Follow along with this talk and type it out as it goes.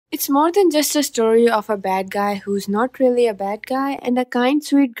It's more than just a story of a bad guy who's not really a bad guy and a kind,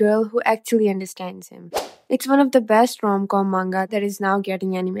 sweet girl who actually understands him. It's one of the best rom-com manga that is now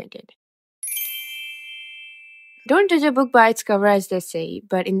getting animated. Don't judge a book by its cover, as they say,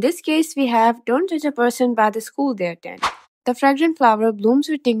 but in this case we have Don't Judge a Person by the School They Attend. The Fragrant Flower Blooms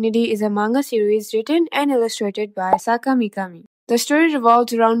with Dignity is a manga series written and illustrated by Saka Mikami. The story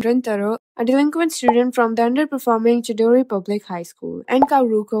revolves around Rintaro, a delinquent student from the underperforming Chidori Public High School, and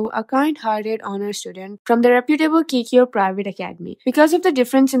Kaoruko, a kind-hearted honor student from the reputable Kikyo Private Academy. Because of the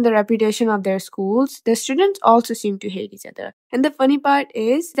difference in the reputation of their schools, the students also seem to hate each other. And the funny part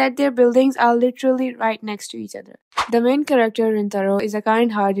is that their buildings are literally right next to each other. The main character, Rintaro, is a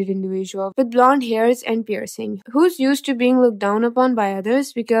kind-hearted individual with blonde hairs and piercing, who's used to being looked down upon by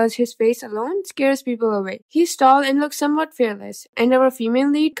others because his face alone scares people away. He's tall and looks somewhat fearless, and our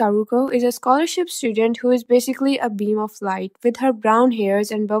female lead, Kaoruko, is a scholarship student who is basically a beam of light with her brown hairs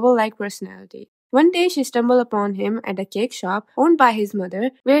and bubble-like personality. One day she stumbled upon him at a cake shop owned by his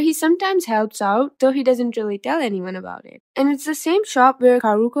mother, where he sometimes helps out, though he doesn't really tell anyone about it. And it's the same shop where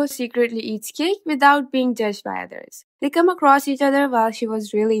Kaoruko secretly eats cake without being judged by others. They come across each other while she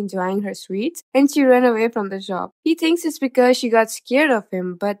was really enjoying her sweets, and she ran away from the shop. He thinks it's because she got scared of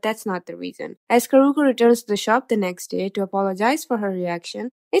him, but that's not the reason. As Kaoruko returns to the shop the next day to apologize for her reaction,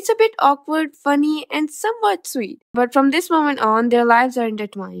 it's a bit awkward, funny, and somewhat sweet. But from this moment on, their lives are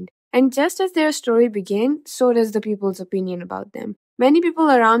intertwined. And just as their story begins, so does the people's opinion about them. Many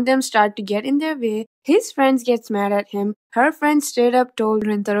people around them start to get in their way. His friends get mad at him. Her friends straight up told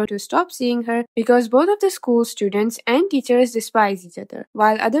Rintaro to stop seeing her because both of the school students and teachers despise each other,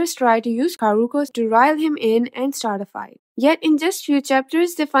 while others try to use Kaoruko to rile him in and start a fight. Yet in just few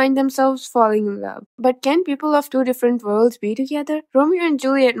chapters, they find themselves falling in love. But can people of two different worlds be together? Romeo and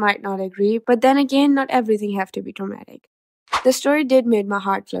Juliet might not agree, but then again, not everything have to be dramatic. The story did make my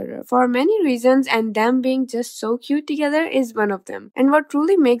heart flutter for many reasons, and them being just so cute together is one of them. And what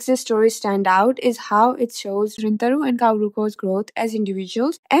truly makes this story stand out is how it shows Rintaro and Kaoruko's growth as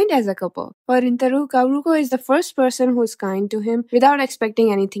individuals and as a couple. For Rintaro, Kaoruko is the first person who is kind to him without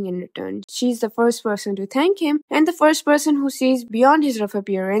expecting anything in return. She's the first person to thank him and the first person who sees beyond his rough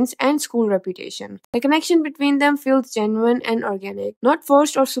appearance and school reputation. The connection between them feels genuine and organic, not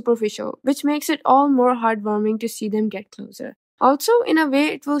forced or superficial, which makes it all more heartwarming to see them get closer. Also, in a way,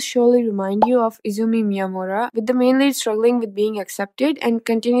 it will surely remind you of Izumi Miyamura, with the main lead struggling with being accepted and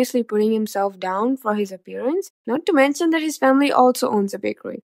continuously putting himself down for his appearance, not to mention that his family also owns a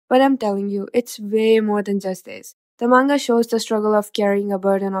bakery. But I'm telling you, it's way more than just this. The manga shows the struggle of carrying a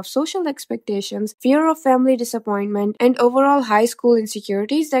burden of social expectations, fear of family disappointment, and overall high school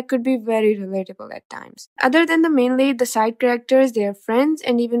insecurities that could be very relatable at times. Other than the main lead, the side characters, their friends,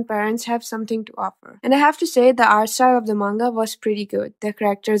 and even parents have something to offer. And I have to say, the art style of the manga was pretty good. The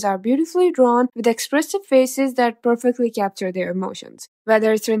characters are beautifully drawn, with expressive faces that perfectly capture their emotions,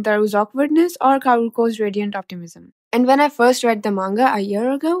 whether it's Rintaro's awkwardness or Kaoruko's radiant optimism. And when I first read the manga a year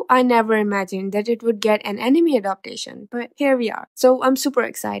ago, I never imagined that it would get an anime adaptation, but here we are. So I'm super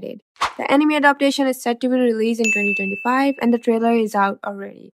excited. The anime adaptation is set to be released in 2025 and the trailer is out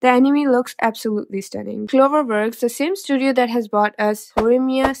already. The anime looks absolutely stunning. CloverWorks, the same studio that has bought us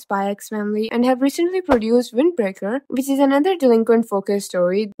Horimiya, Spy X Family, and have recently produced Windbreaker, which is another delinquent-focused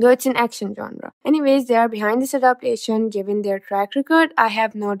story, though it's an action genre. Anyways, they are behind this adaptation. Given their track record, I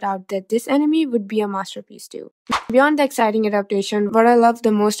have no doubt that this anime would be a masterpiece too. Beyond the exciting adaptation, what I love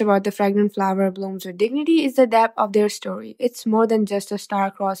the most about The Fragrant Flower Blooms with Dignity is the depth of their story. It's more than just a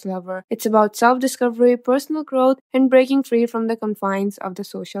star-crossed lover. It's about self-discovery, personal growth, and breaking free from the confines of the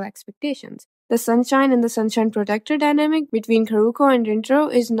social expectations. The sunshine and the sunshine protector dynamic between Kaoruko and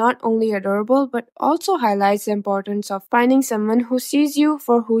Rintaro is not only adorable but also highlights the importance of finding someone who sees you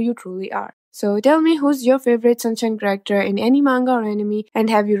for who you truly are. So tell me, who's your favorite sunshine character in any manga or anime, and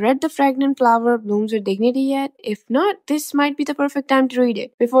have you read The Fragrant Flower Blooms with Dignity yet? If not, this might be the perfect time to read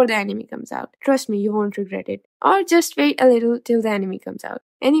it before the anime comes out. Trust me, you won't regret it. Or just wait a little till the anime comes out.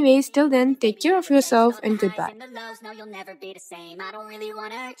 Anyways, till then, take care of yourself and goodbye. No, you'll never be the same. I don't really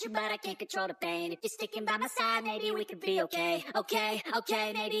wanna hurt you, but I can't control the pain. If you're sticking by my side, maybe we could be okay.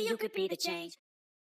 Okay, maybe you could be the change.